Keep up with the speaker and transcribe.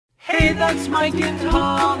Hey, that's Mike and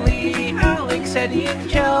Holly, Alex, Eddie, and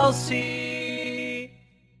Kelsey.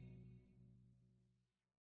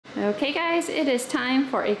 Okay guys, it is time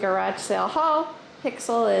for a garage sale haul.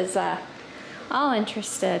 Pixel is all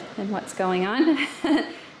interested in what's going on.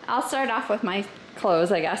 I'll start off with my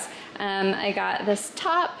clothes, I guess. I got this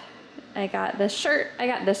top, I got this shirt, I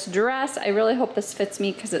got this dress. I really hope this fits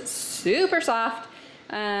me because it's super soft.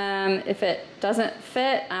 If it doesn't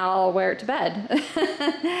fit, I'll wear it to bed.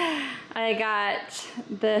 I got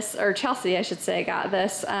this, or Chelsea I should say, got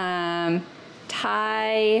this tie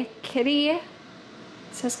kitty. It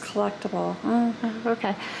says collectible. Oh,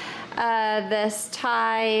 okay. This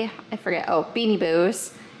tie, I forget, oh, Beanie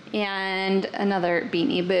Boos, and another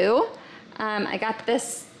Beanie Boo. I got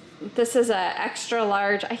this. This is a extra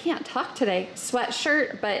large, I can't talk today,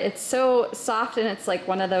 sweatshirt, but it's so soft and it's like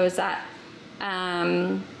one of those that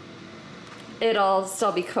it'll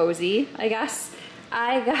still be cozy, I guess.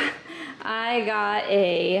 I got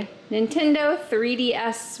a Nintendo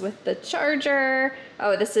 3DS with the charger.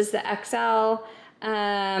 Oh, this is the XL.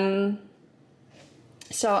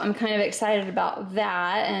 So I'm kind of excited about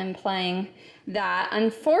that and playing that.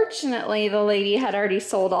 Unfortunately, the lady had already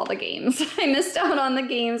sold all the games. I missed out on the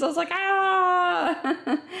games. I was like, ah!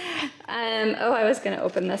 Oh, I was gonna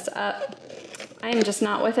open this up. I'm just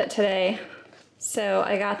not with it today. So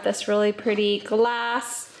I got this really pretty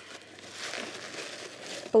glass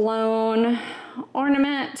blown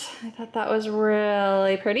ornament. I thought that was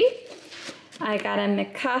really pretty. I got a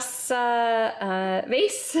Mikasa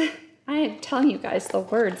vase. I'm telling you guys the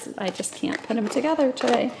words, I just can't put them together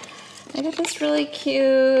today. I got this really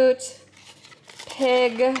cute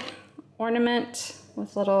pig ornament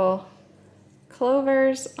with little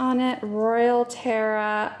clovers on it, Royal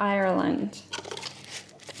Terra, Ireland.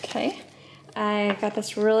 Okay, I got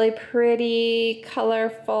this really pretty,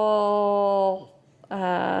 colorful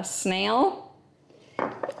snail.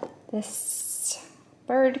 This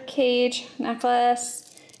bird cage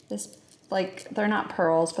necklace. This, like, they're not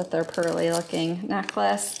pearls, but they're pearly looking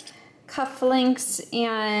necklace. Cufflinks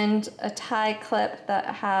and a tie clip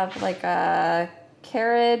that have like a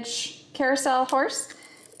carousel horse.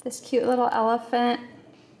 This cute little elephant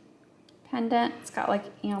pendant. It's got like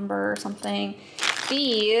amber or something.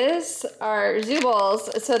 These are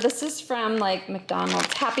Zoobles. So this is from like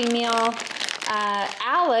McDonald's Happy Meal.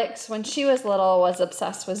 Alex, when she was little, was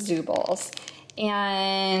obsessed with Zoobles,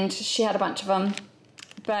 and she had a bunch of them,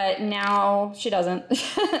 but now she doesn't.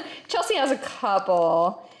 Chelsea has a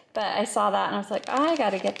couple. But I saw that and I was like, oh, I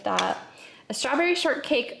gotta get that. A strawberry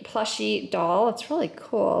shortcake plushie doll. It's really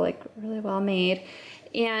cool, like really well made.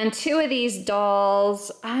 And two of these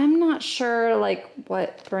dolls, I'm not sure like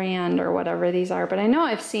what brand or whatever these are, but I know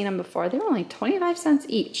I've seen them before. They were only 25 cents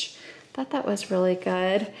each. Thought that was really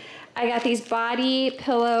good. I got these body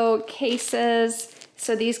pillow cases.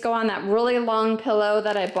 So these go on that really long pillow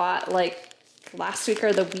that I bought like last week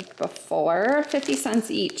or the week before, 50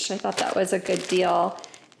 cents each. I thought that was a good deal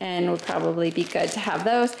and would probably be good to have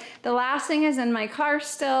those. The last thing is in my car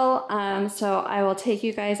still, so I will take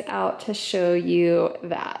you guys out to show you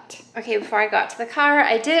that. Okay, before I got to the car,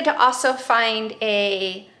 I did also find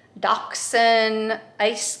a Dachshund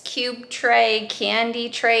ice cube tray, candy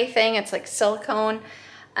tray thing. It's like silicone.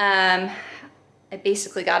 I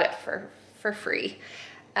basically got it for free.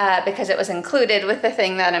 Because it was included with the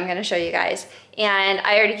thing that I'm gonna show you guys. And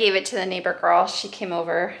I already gave it to the neighbor girl. She came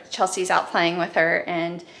over, Chelsea's out playing with her,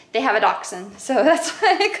 and they have a dachshund, so that's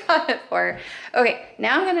what I got it for. Okay,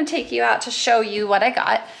 now I'm gonna take you out to show you what I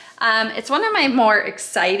got. It's one of my more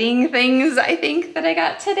exciting things, I think, that I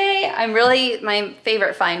got today. My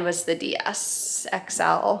favorite find was the DS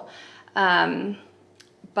XL.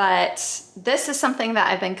 But this is something that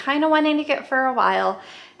I've been kind of wanting to get for a while.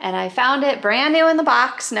 And I found it brand new in the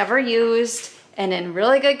box, never used, and in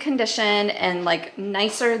really good condition, and like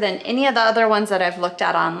nicer than any of the other ones that I've looked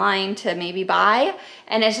at online to maybe buy.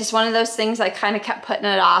 And it's just one of those things I kind of kept putting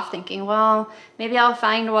it off, thinking, well, maybe I'll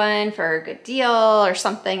find one for a good deal or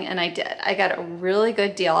something, and I did. I got a really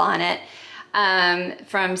good deal on it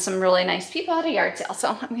from some really nice people at a yard sale.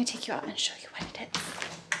 So I'm gonna take you out and show you what it is.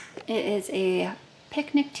 It is a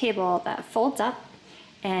picnic table that folds up,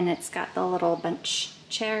 and it's got the little bench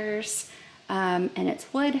chairs, and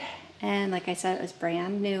it's wood, and like I said, it was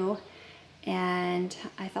brand new, and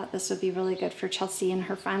I thought this would be really good for Chelsea and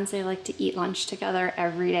her friends. They like to eat lunch together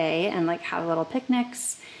every day and like have little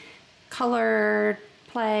picnics, color,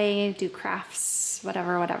 play, do crafts,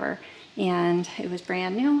 whatever, and it was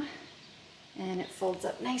brand new, and it folds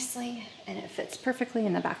up nicely, and it fits perfectly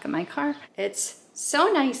in the back of my car. It's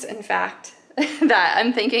so nice, in fact, that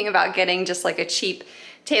I'm thinking about getting just like a cheap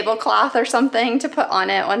tablecloth or something to put on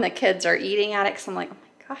it when the kids are eating at it. Cause I'm like, oh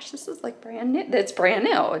my gosh, this is like brand new. It's brand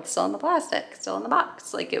new. It's still in the plastic, still in the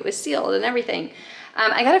box. Like it was sealed and everything.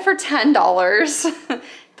 I got it for $10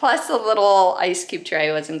 plus a little ice cube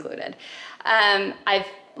tray was included. I've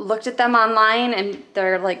looked at them online and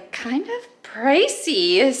they're like kind of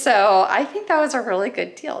pricey. So I think that was a really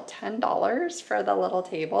good deal, $10 for the little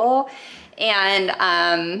table. And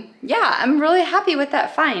yeah, I'm really happy with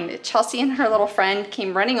that find. Chelsea and her little friend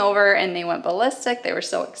came running over and they went ballistic. They were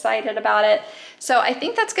so excited about it. So I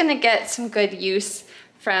think that's gonna get some good use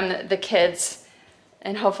from the kids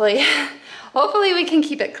and hopefully, hopefully we can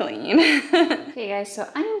keep it clean. Okay guys, so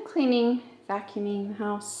I'm cleaning, vacuuming the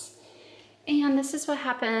house. And this is what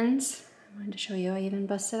happens. I wanted to show you, I even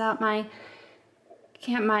busted out my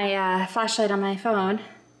flashlight on my phone.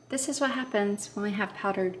 This is what happens when we have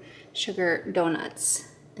powdered sugar donuts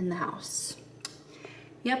in the house.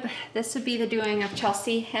 Yep, this would be the doing of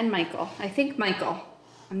Chelsea and Michael. I think Michael,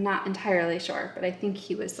 I'm not entirely sure, but I think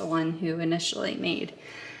he was the one who initially made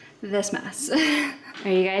this mess. Are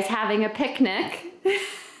you guys having a picnic?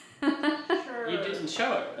 You didn't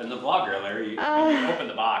show it in the vlog earlier. You opened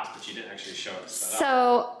the box, but you didn't actually show it set up.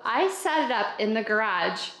 So I set it up in the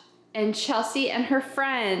garage and Chelsea and her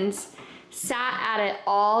friends sat at it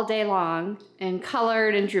all day long and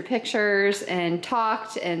colored and drew pictures and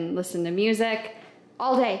talked and listened to music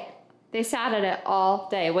all day. They sat at it all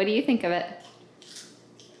day. What do you think of it?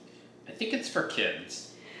 I think it's for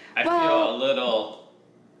kids. I feel a little...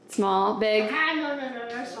 Small, big? No,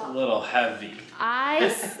 A little heavy. I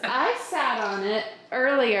sat on it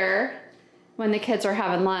earlier when the kids were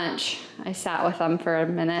having lunch. I sat with them for a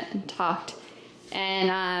minute and talked.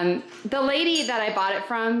 And the lady that I bought it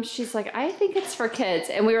from, she's like, I think it's for kids.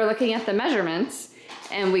 And we were looking at the measurements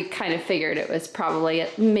and we kind of figured it was probably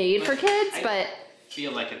made for kids, but... I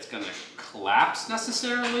feel like it's gonna collapse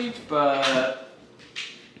necessarily, but...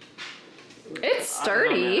 It's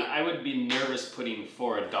sturdy. I would be nervous putting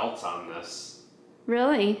 4 adults on this.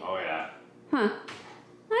 Really? Oh yeah. Huh.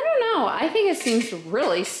 I don't know. I think it seems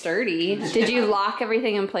really sturdy. Did you lock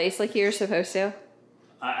everything in place like you were supposed to?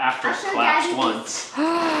 After it collapsed once.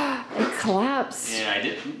 It collapsed. Yeah,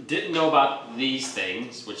 I didn't know about these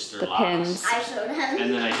things, which they're The locks. pins. I showed him.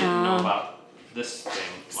 And then I didn't know about this thing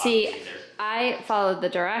locked See, either. I followed the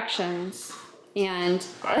directions and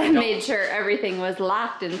I made sure everything was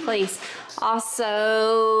locked in place.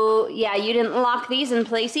 Also, yeah, you didn't lock these in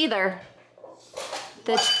place either.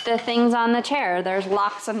 The things on the chair, there's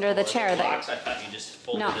locks under the chair there. Locks? I thought you just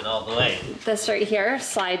folded it all the way. This right here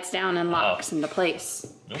slides down and locks into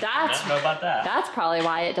place. Nope, That's, I don't know about that. That's probably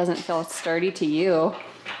why it doesn't feel sturdy to you.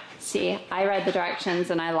 See, I read the directions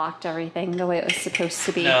and I locked everything the way it was supposed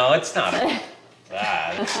to be. No, it's not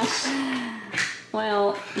bad. It's just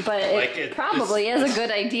Well, but like it probably is a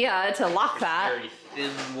good idea to lock that. very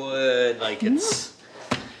thin wood, like it's...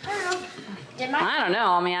 I don't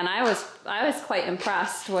know, man. I was quite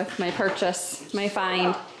impressed with my purchase, my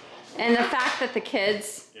find. And the fact that the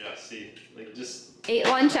kids Yeah, see, like just... ate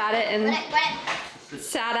lunch at it and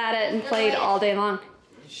sat at it and played all day long.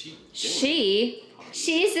 She's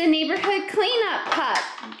the neighborhood cleanup pup.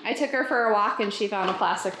 I took her for a walk and she found a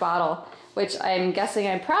plastic bottle, which I'm guessing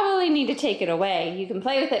I probably need to take it away. You can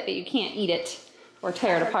play with it, but you can't eat it or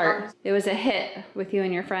tear it apart. It was a hit with you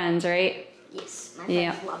and your friends, right? Yes, my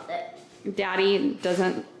friends loved it. Daddy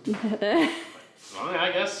doesn't. Well,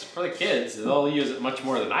 I guess for the kids, they'll use it much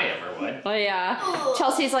more than I ever would. Oh yeah.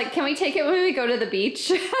 Chelsea's like, can we take it when we go to the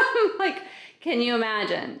beach? I'm like, can you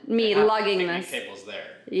imagine me lugging this? Table's there.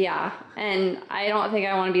 Yeah, and I don't think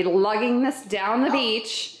I want to be lugging this down the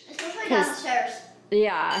beach. Especially downstairs.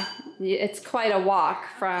 Yeah, it's quite a walk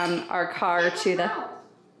from our car to the...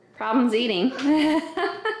 Problem's eating.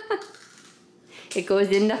 It goes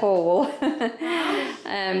in the hole.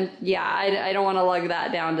 Yeah, I don't want to lug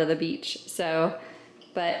that down to the beach. So,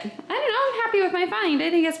 but I don't know, I'm happy with my find. I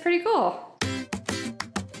think it's pretty cool.